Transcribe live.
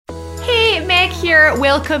Meg here.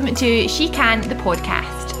 Welcome to She Can, the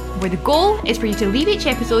podcast, where the goal is for you to leave each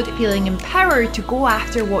episode feeling empowered to go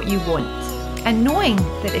after what you want and knowing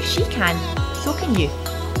that if she can, so can you.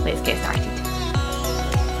 Let's get started.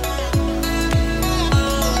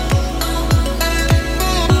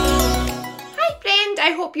 Hi friend,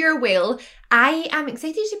 I hope you're well. I am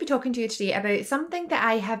excited to be talking to you today about something that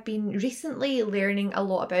I have been recently learning a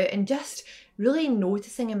lot about and just really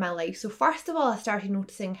noticing in my life. So first of all, I started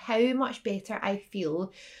noticing how much better I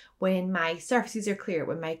feel when my surfaces are clear,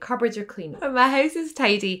 when my cupboards are clean, when my house is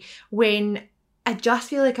tidy, when I just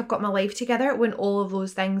feel like I've got my life together, when all of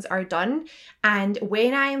those things are done. And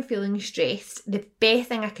when I am feeling stressed, the best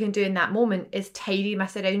thing I can do in that moment is tidy my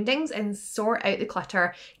surroundings and sort out the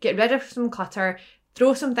clutter, get rid of some clutter,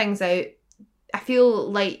 throw some things out. I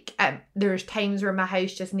feel like there's times where my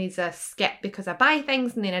house just needs a skip because I buy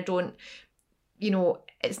things and then I don't,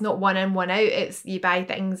 it's not one in, one out. It's you buy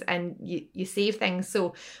things and you save things.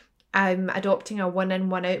 So I'm adopting a one in,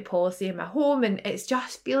 one out policy in my home and it's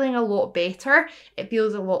just feeling a lot better. It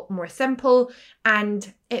feels a lot more simple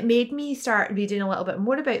and it made me start reading a little bit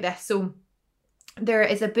more about this. So there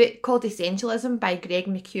is a book called Essentialism by Greg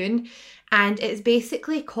McKeown, and it's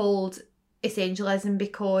basically called Essentialism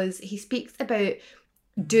because he speaks about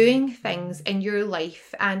doing things in your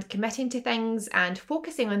life and committing to things and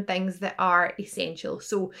focusing on things that are essential.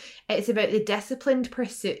 So it's about the disciplined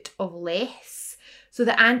pursuit of less. So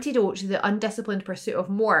the antidote to the undisciplined pursuit of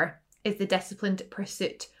more is the disciplined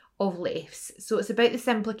pursuit of less. So it's about the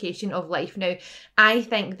simplification of life. Now, I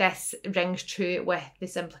think this rings true with the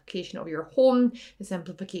simplification of your home, the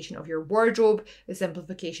simplification of your wardrobe, the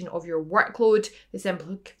simplification of your workload, the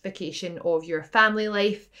simplification of your family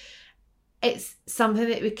life. It's something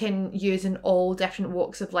that we can use in all different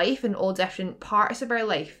walks of life and all different parts of our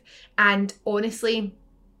life. And honestly,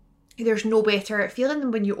 there's no better feeling than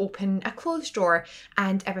when you open a clothes drawer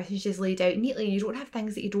and everything's just laid out neatly and you don't have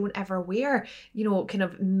things that you don't ever wear, kind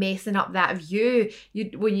of messing up that view.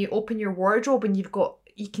 When you open your wardrobe and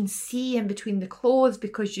you can see in between the clothes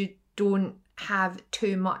because you don't have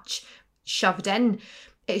too much shoved in.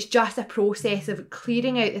 It's just a process of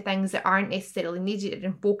clearing out the things that aren't necessarily needed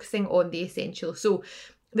and focusing on the essential. So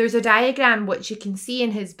there's a diagram which you can see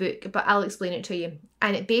in his book, but I'll explain it to you.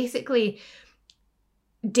 And it basically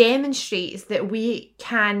demonstrates that we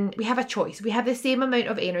have a choice. We have the same amount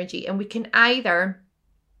of energy and we can either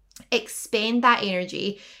expend that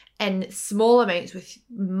energy in small amounts with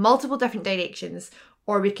multiple different directions,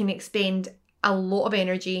 or we can expend a lot of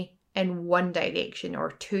energy in one direction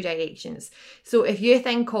or two directions. So if you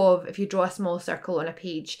draw a small circle on a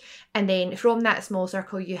page and then from that small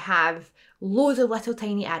circle you have loads of little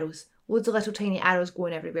tiny arrows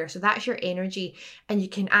going everywhere. So that's your energy, and you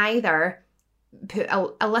can either put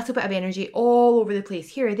a little bit of energy all over the place,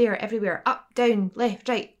 here, there, everywhere, up, down, left,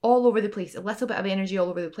 right, all over the place, a little bit of energy all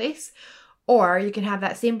over the place. Or you can have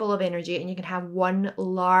that same ball of energy and you can have one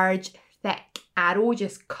large, thick arrow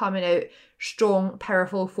just coming out, strong,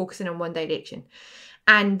 powerful, focusing in one direction.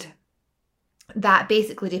 And that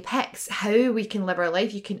basically depicts how we can live our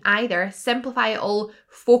life. You can either simplify it all,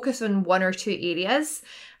 focus on one or two areas,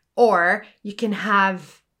 or you can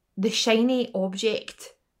have the shiny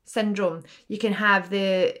object syndrome. You can have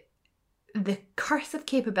the curse of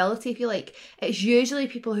capability, if you like. It's usually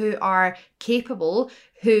people who are capable,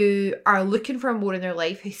 who are looking for more in their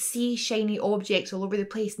life, who see shiny objects all over the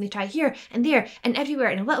place and they try here and there and everywhere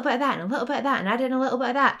and a little bit of that and a little bit of that and add in a little bit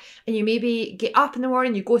of that. And you maybe get up in the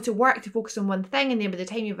morning, you go to work to focus on one thing, and then by the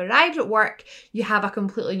time you've arrived at work, you have a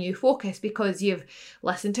completely new focus because you've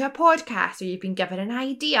listened to a podcast or you've been given an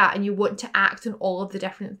idea and you want to act on all of the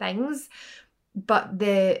different things. But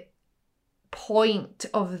the point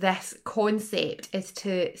of this concept is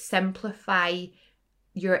to simplify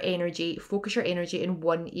your energy, focus your energy in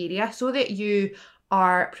one area so that you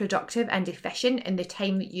are productive and efficient in the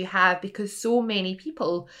time that you have, because so many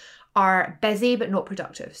people are busy but not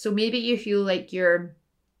productive. So maybe you feel like your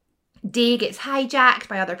day gets hijacked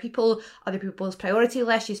by other people's priority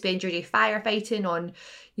list. You spend your day firefighting on,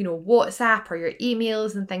 WhatsApp or your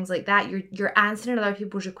emails and things like that. You're answering other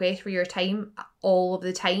people's requests for your time all of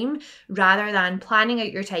the time, rather than planning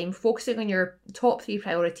out your time, focusing on your top 3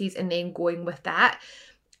 priorities and then going with that.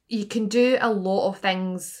 You can do a lot of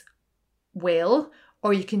things well,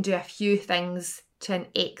 or you can do a few things to an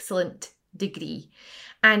excellent degree.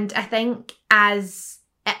 And I think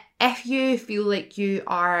if you feel like you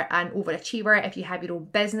are an overachiever, if you have your own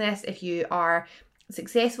business, if you are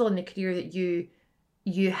successful in the career that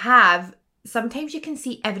you have, sometimes you can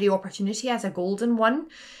see every opportunity as a golden one.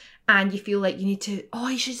 And you feel like you need to,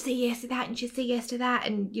 you should say yes to that and you should say yes to that.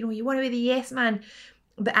 And, you want to be the yes man.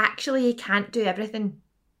 But actually, you can't do everything.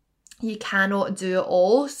 You cannot do it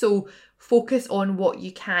all. So focus on what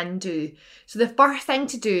you can do. So the first thing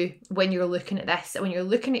to do when you're looking at this, when you're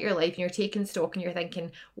looking at your life and you're taking stock and you're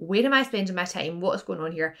thinking, where am I spending my time? What's going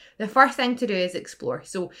on here? The first thing to do is explore.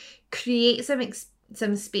 So create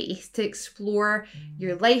some space to explore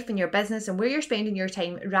your life and your business and where you're spending your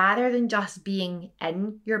time rather than just being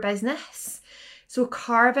in your business. So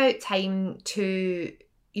carve out time to,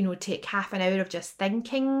 take half an hour of just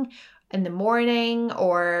thinking in the morning,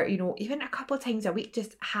 or, even a couple of times a week,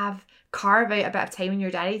 just carve out a bit of time in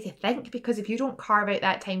your diary to think, because if you don't carve out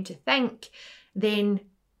that time to think, then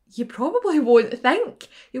you probably won't think.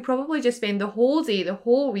 You'll probably just spend the whole day, the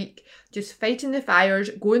whole week, just fighting the fires,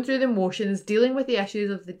 going through the motions, dealing with the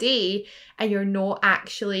issues of the day, and you're not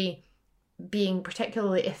actually being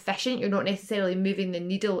particularly efficient. You're not necessarily moving the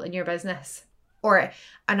needle in your business. Or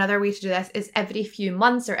another way to do this is every few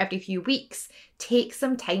months or every few weeks, take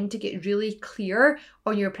some time to get really clear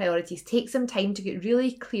on your priorities. Take some time to get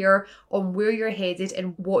really clear on where you're headed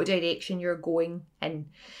and what direction you're going in.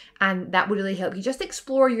 And that will really help you just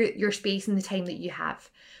explore your space and the time that you have.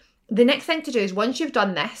 The next thing to do is, once you've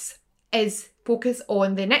done this, is focus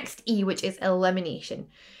on the next E, which is elimination.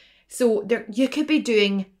 So you could be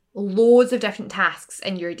doing loads of different tasks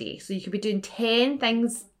in your day. So you could be doing 10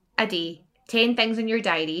 things a day, 10 things in your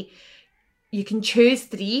diary. You can choose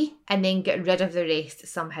 3 and then get rid of the rest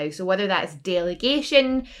somehow. So whether that's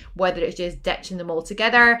delegation, whether it's just ditching them all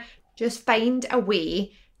together, just find a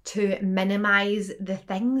way to minimize the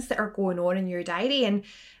things that are going on in your diary. And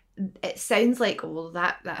it sounds like, well,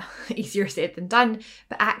 that easier said than done,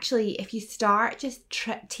 but actually, if you start just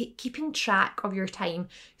keeping track of your time,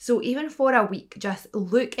 so even for a week, just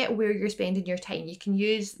look at where you're spending your time. You can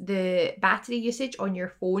use the battery usage on your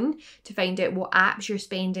phone to find out what apps you're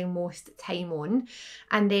spending most time on,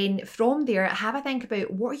 and then from there, have a think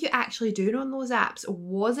about, what are you actually doing on those apps?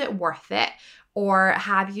 Was it worth it, or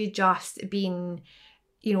have you just been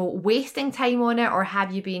wasting time on it, or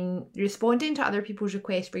have you been responding to other people's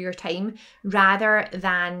requests for your time rather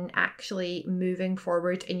than actually moving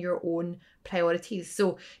forward in your own priorities?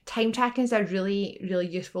 So time tracking is a really, really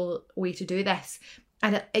useful way to do this.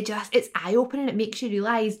 And it's eye-opening. It makes you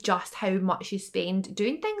realise just how much you spend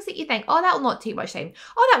doing things that you think, oh, that'll not take much time.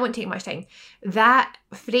 Oh, that won't take much time. That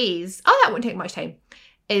phrase, oh, that won't take much time,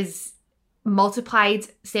 is multiplied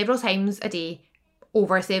several times a day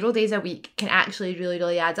over several days a week, can actually really,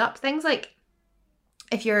 really add up. Things like,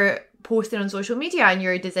 if you're posting on social media and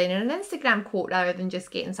you're designing an Instagram quote rather than just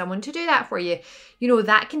getting someone to do that for you,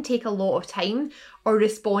 that can take a lot of time. Or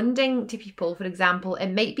responding to people, for example,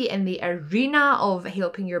 it might be in the arena of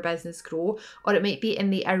helping your business grow, or it might be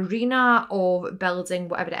in the arena of building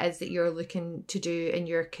whatever it is that you're looking to do in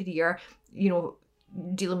your career,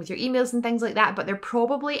 dealing with your emails and things like that. But there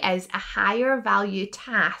probably is a higher value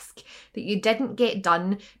task that you didn't get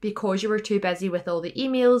done because you were too busy with all the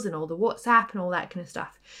emails and all the WhatsApp and all that kind of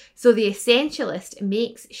stuff. So the essentialist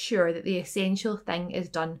makes sure that the essential thing is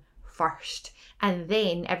done first, and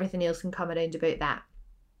then everything else can come around about that.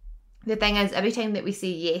 The thing is, every time that we say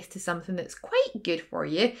yes to something that's quite good for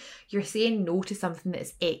you, you're saying no to something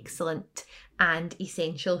that's excellent and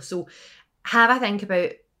essential. So have a think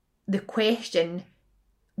about the question,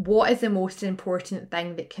 what is the most important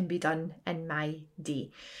thing that can be done in my day?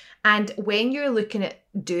 And when you're looking at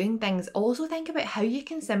doing things, also think about how you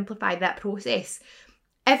can simplify that process.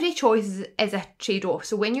 Every choice is a trade-off.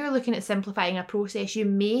 So when you're looking at simplifying a process, you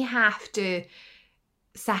may have to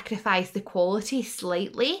sacrifice the quality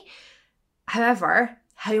slightly. However,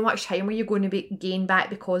 how much time are you going to gain back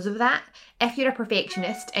because of that? If you're a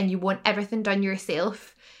perfectionist and you want everything done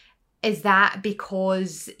yourself, is that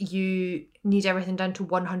because you need everything done to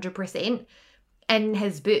 100%? In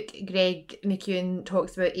his book, Greg McKeown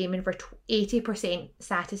talks about aiming for 80%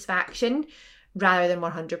 satisfaction rather than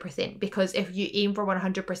 100%. Because if you aim for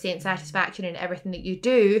 100% satisfaction in everything that you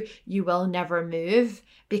do, you will never move,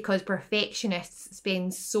 because perfectionists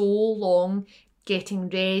spend so long getting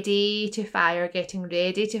ready to fire, getting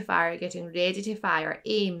ready to fire, getting ready to fire,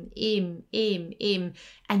 aim,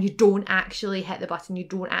 and you don't actually hit the button, you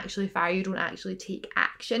don't actually fire, you don't actually take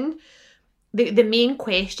action. The main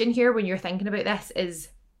question here when you're thinking about this is,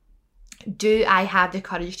 do I have the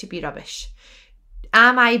courage to be rubbish?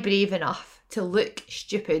 Am I brave enough to look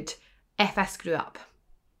stupid if I screw up?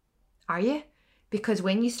 Are you? Because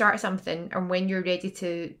when you start something and when you're ready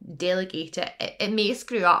to delegate it, it may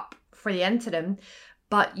screw up for the interim,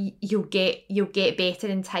 but you'll get better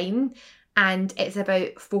in time. And it's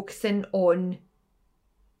about focusing on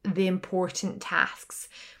the important tasks.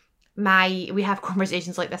 We have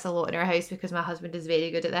conversations like this a lot in our house because my husband is very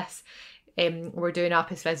good at this. we're doing up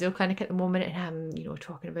his physio clinic at the moment, and I'm, you know,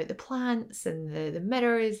 talking about the plants and the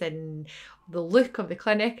mirrors and the look of the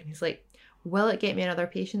clinic. And he's like, will it get me another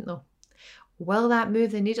patient though? Will that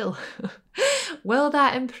move the needle? Will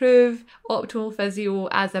that improve Optimal Physio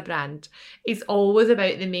as a brand? It's always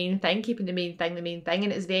about the main thing, keeping the main thing,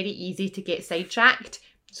 and it's very easy to get sidetracked.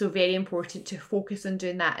 So very important to focus on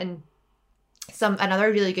doing that. And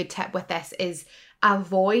another really good tip with this is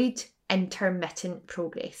avoid intermittent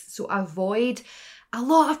progress. So avoid a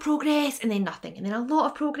lot of progress and then nothing, and then a lot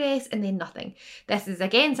of progress and then nothing. This is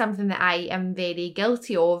again something that I am very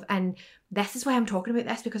guilty of, and this is why I'm talking about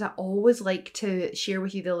this, because I always like to share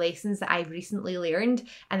with you the lessons that I've recently learned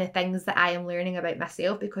and the things that I am learning about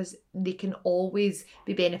myself, because they can always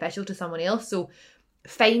be beneficial to someone else. So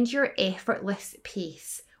find your effortless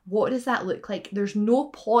pace. What does that look like? There's no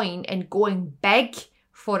point in going big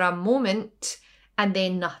for a moment and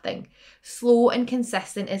then nothing. Slow and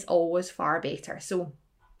consistent is always far better. So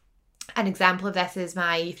an example of this is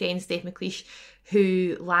my friend Steph McLeish,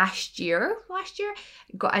 who last year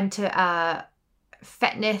got into a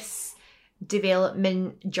fitness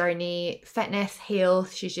development journey, fitness,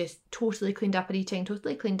 health. She's just totally cleaned up her eating,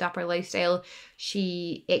 totally cleaned up her lifestyle.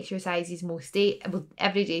 She exercises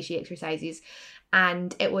every day she exercises.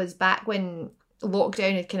 And it was back when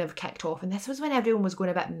lockdown had kind of kicked off, and this was when everyone was going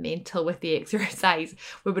a bit mental with the exercise.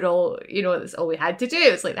 We were all, you know, that's all we had to do.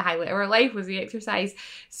 It was like the highlight of our life was the exercise.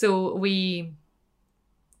 So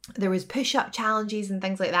there was push-up challenges and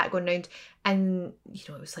things like that going around, and you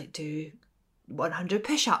know, it was like, do 100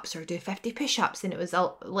 push-ups or do 50 push-ups, and it was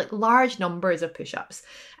like large numbers of push-ups,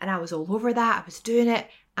 and I was all over that. I was doing it.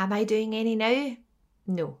 Am I doing any now?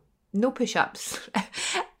 No push-ups.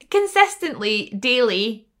 Consistently,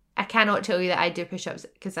 daily, I cannot tell you that I do push-ups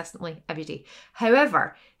consistently every day.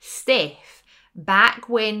 However, Steph, back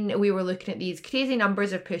when we were looking at these crazy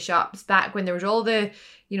numbers of push-ups, back when there was all the,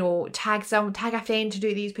 you know, tag a friend to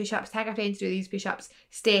do these push-ups,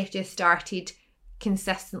 Steph just started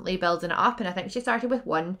consistently building it up. And I think she started with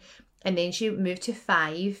 1, and then she moved to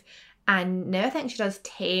 5. And now I think she does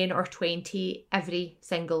 10 or 20 every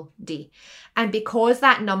single day. And because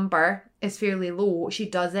that number is fairly low, she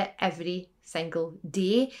does it every single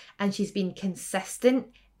day. And she's been consistent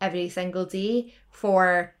every single day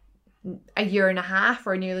for a year and a half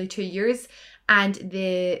or nearly 2 years. And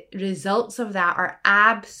the results of that are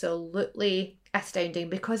absolutely astounding,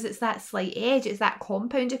 because it's that slight edge, it's that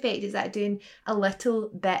compound effect, it's that doing a little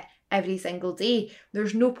bit every single day.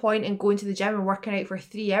 There's no point in going to the gym and working out for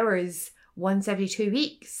 3 hours once every 2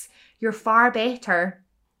 weeks. You're far better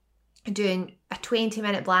doing a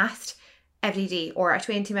 20-minute blast every day, or a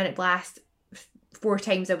 20-minute blast 4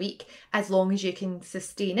 times a week, as long as you can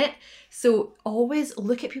sustain it. So always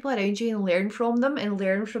look at people around you and learn from them and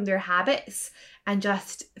learn from their habits, and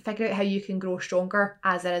just figure out how you can grow stronger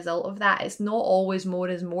as a result of that. It's not always more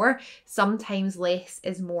is more. Sometimes less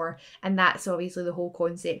is more. And that's obviously the whole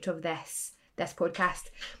concept of this podcast.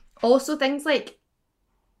 Also, things like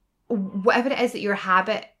whatever it is that your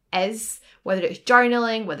habit is, whether it's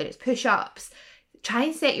journaling, whether it's push-ups, try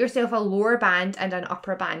and set yourself a lower band and an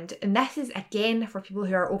upper band. And this is, again, for people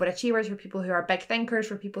who are overachievers, for people who are big thinkers,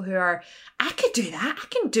 for people who are, I could do that. I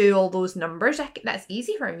can do all those numbers. That's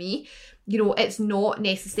easy for me. You know, it's not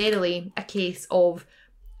necessarily a case of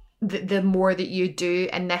the more that you do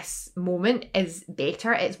in this moment is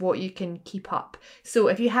better. It's what you can keep up. So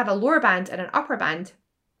if you have a lower band and an upper band,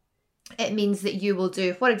 it means that you will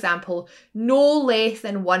do, for example, no less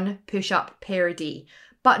than 1 push-up per day,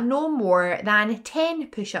 but no more than 10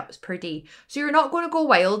 push-ups per day. So you're not going to go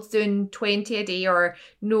wild doing 20 a day, or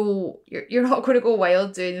no, you're not going to go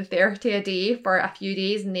wild doing 30 a day for a few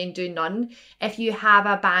days and then do none. If you have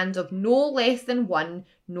a band of no less than 1,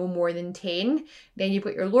 no more than 10, then you've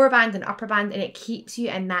got your lower band and upper band, and it keeps you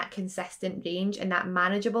in that consistent range and that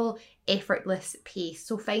manageable, effortless pace.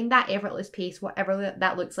 So find that effortless pace, whatever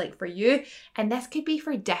that looks like for you. And this could be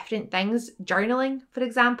for different things. Journaling, for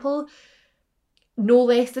example, no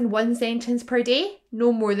less than 1 sentence per day,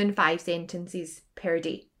 no more than 5 sentences per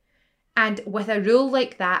day. And with a rule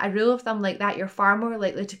like that, a rule of thumb like that, you're far more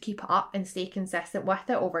likely to keep up and stay consistent with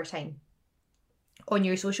it over time. On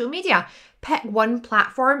your social media, pick one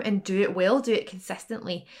platform and do it well, do it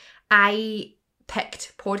consistently. I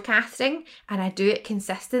picked podcasting and I do it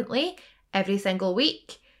consistently every single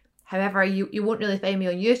week. However, you won't really find me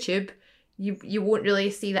on YouTube. You won't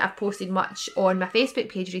really see that I've posted much on my Facebook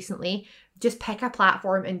page recently. Just pick a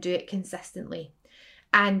platform and do it consistently.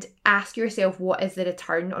 And ask yourself, what is the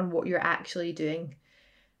return on what you're actually doing?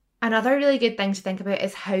 Another really good thing to think about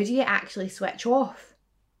is, how do you actually switch off?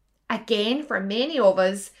 Again, for many of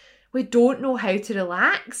us, We don't know how to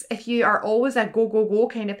relax. If you are always a go, go, go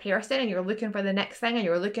kind of person and you're looking for the next thing and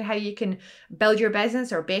you're looking how you can build your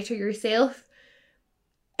business or better yourself,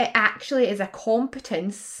 it actually is a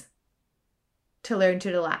competence to learn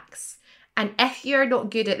to relax. And if you're not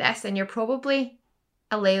good at this, then you're probably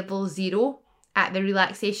a level 0 at the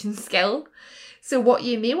relaxation skill. So what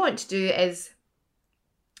you may want to do is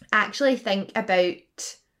actually think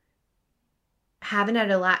about having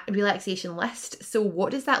a relaxation list. So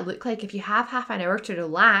what does that look like? If you have half an hour to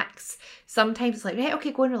relax, sometimes it's like, right,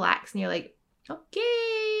 okay, go and relax. And you're like,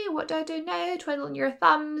 okay, what do I do now? Twiddling your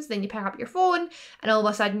thumbs. Then you pick up your phone and all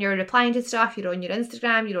of a sudden you're replying to stuff. You're on your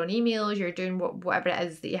Instagram, you're on emails, you're doing whatever it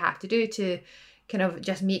is that you have to do to kind of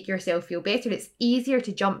just make yourself feel better. It's easier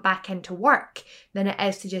to jump back into work than it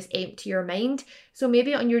is to just empty your mind. So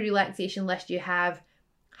maybe on your relaxation list you have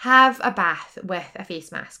a bath with a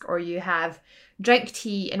face mask, or you have drink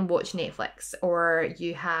tea and watch Netflix, or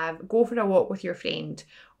you have go for a walk with your friend,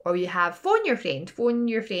 or you have phone your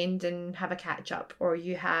friend and have a catch up, or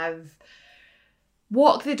you have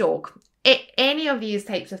walk the dog. Any of these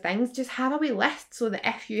types of things, just have a wee list so that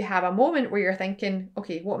if you have a moment where you're thinking,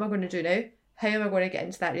 okay, what am I going to do now? How am I going to get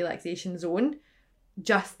into that relaxation zone?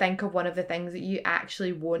 Just think of one of the things that you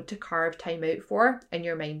actually want to carve time out for in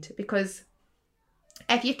your mind. Because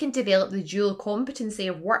if you can develop the dual competency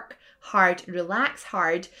of work hard, relax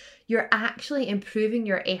hard, you're actually improving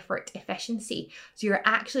your effort efficiency. So you're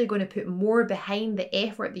actually going to put more behind the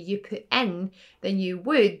effort that you put in than you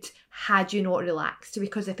would had you not relaxed.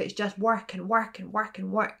 Because if it's just work and work and work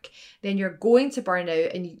and work, then you're going to burn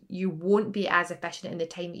out and you won't be as efficient in the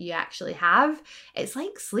time that you actually have. It's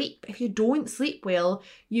like sleep. If you don't sleep well,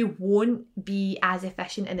 you won't be as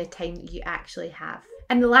efficient in the time that you actually have.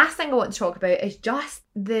 And the last thing I want to talk about is just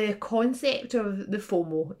the concept of the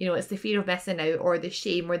FOMO. You know, it's the fear of missing out, or the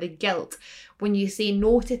shame or the guilt when you say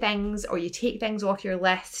no to things, or you take things off your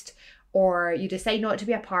list, or you decide not to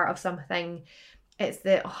be a part of something. It's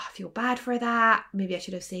the, oh, I feel bad for that. Maybe I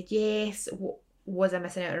should have said yes. Was I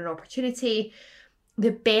missing out on an opportunity?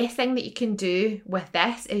 The best thing that you can do with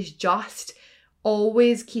this is just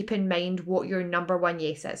always keep in mind what your number one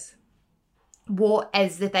yes is. What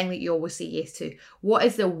is the thing that you always say yes to? What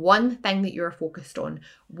is the one thing that you're focused on?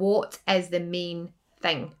 What is the main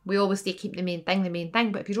thing? We always say keep the main thing,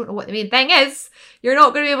 but if you don't know what the main thing is, you're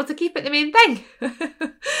not going to be able to keep it the main thing.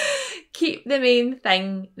 Keep the main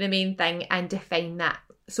thing and define that.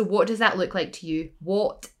 So what does that look like to you?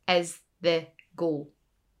 What is the goal?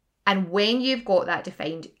 And when you've got that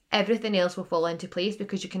defined, everything else will fall into place,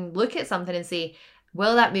 because you can look at something and say,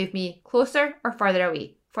 will that move me closer or further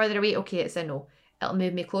away? Further away, okay, it's a no. It'll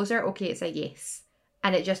move me closer, okay, it's a yes.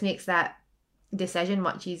 And it just makes that decision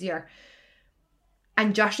much easier.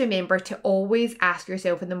 And just remember to always ask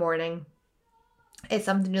yourself in the morning, it's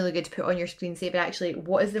something really good to put on your screensaver actually,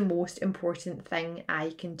 what is the most important thing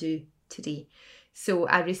I can do today? So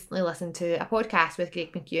I recently listened to a podcast with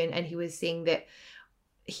Greg McKeown, and he was saying that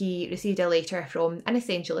he received a letter from an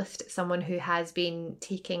essentialist, someone who has been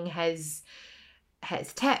taking his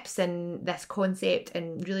tips and this concept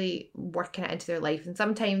and really working it into their life. And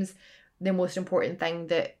sometimes the most important thing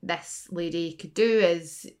that this lady could do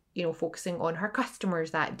is, you know, focusing on her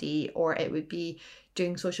customers that day, or it would be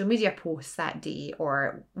doing social media posts that day,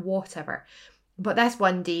 or whatever. But this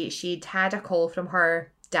one day she'd had a call from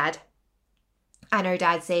her dad, and her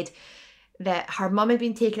dad said that her mum had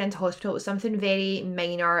been taken into hospital. It was something very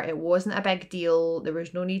minor. It wasn't a big deal. There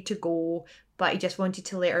was no need to go, but he just wanted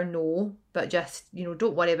to let her know. But just, you know,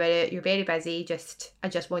 don't worry about it. You're very busy. I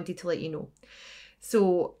just wanted to let you know.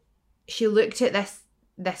 So she looked at this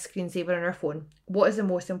screensaver on her phone. What is the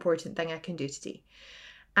most important thing I can do today?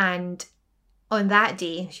 And on that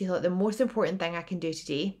day, she thought the most important thing I can do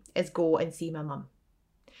today is go and see my mum.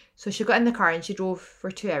 So she got in the car and she drove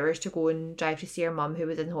for 2 hours to go and drive to see her mum, who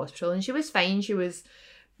was in the hospital. And she was fine. She was,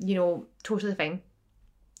 you know, totally fine.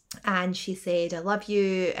 And she said, I love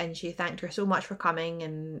you. And she thanked her so much for coming.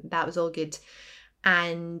 And that was all good.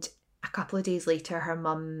 And a couple of days later, her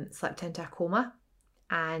mum slipped into a coma.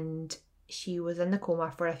 And she was in the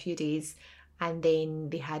coma for a few days. And then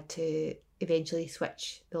they had to eventually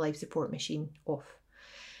switch the life support machine off.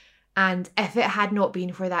 And if it had not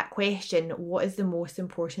been for that question, what is the most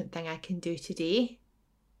important thing I can do today?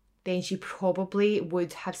 Then she probably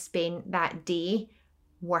would have spent that day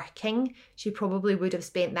working. She probably would have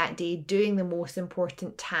spent that day doing the most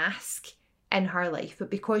important task in her life. But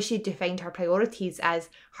because she defined her priorities as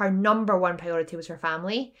her number one priority was her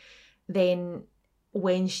family, then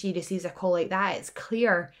when she receives a call like that, it's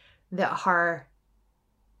clear that her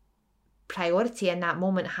priority in that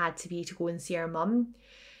moment had to be to go and see her mum.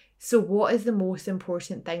 So what is the most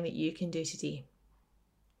important thing that you can do today?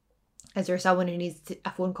 Is there someone who needs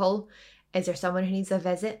a phone call? Is there someone who needs a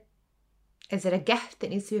visit? Is there a gift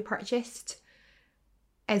that needs to be purchased?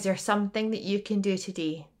 Is there something that you can do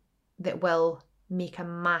today that will make a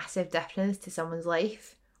massive difference to someone's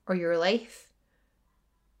life or your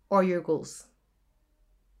goals?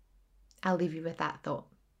 I'll leave you with that thought.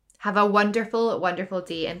 Have a wonderful, wonderful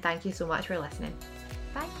day, and thank you so much for listening.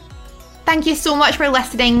 Bye. Thank you so much for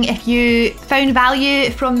listening. If you found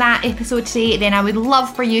value from that episode today, then I would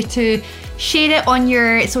love for you to share it on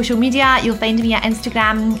your social media. You'll find me at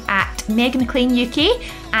Instagram at Meg McLean UK,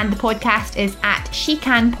 and the podcast is at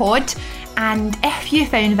SheCanPod. And if you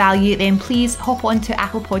found value, then please hop onto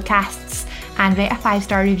Apple Podcasts and write a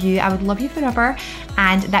 5-star review. I would love you forever.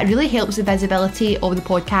 And that really helps the visibility of the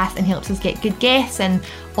podcast and helps us get good guests and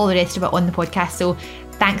all the rest of it on the podcast. So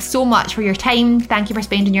thanks so much for your time. Thank you for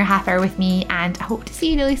spending your half hour with me, and I hope to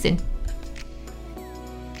see you really soon.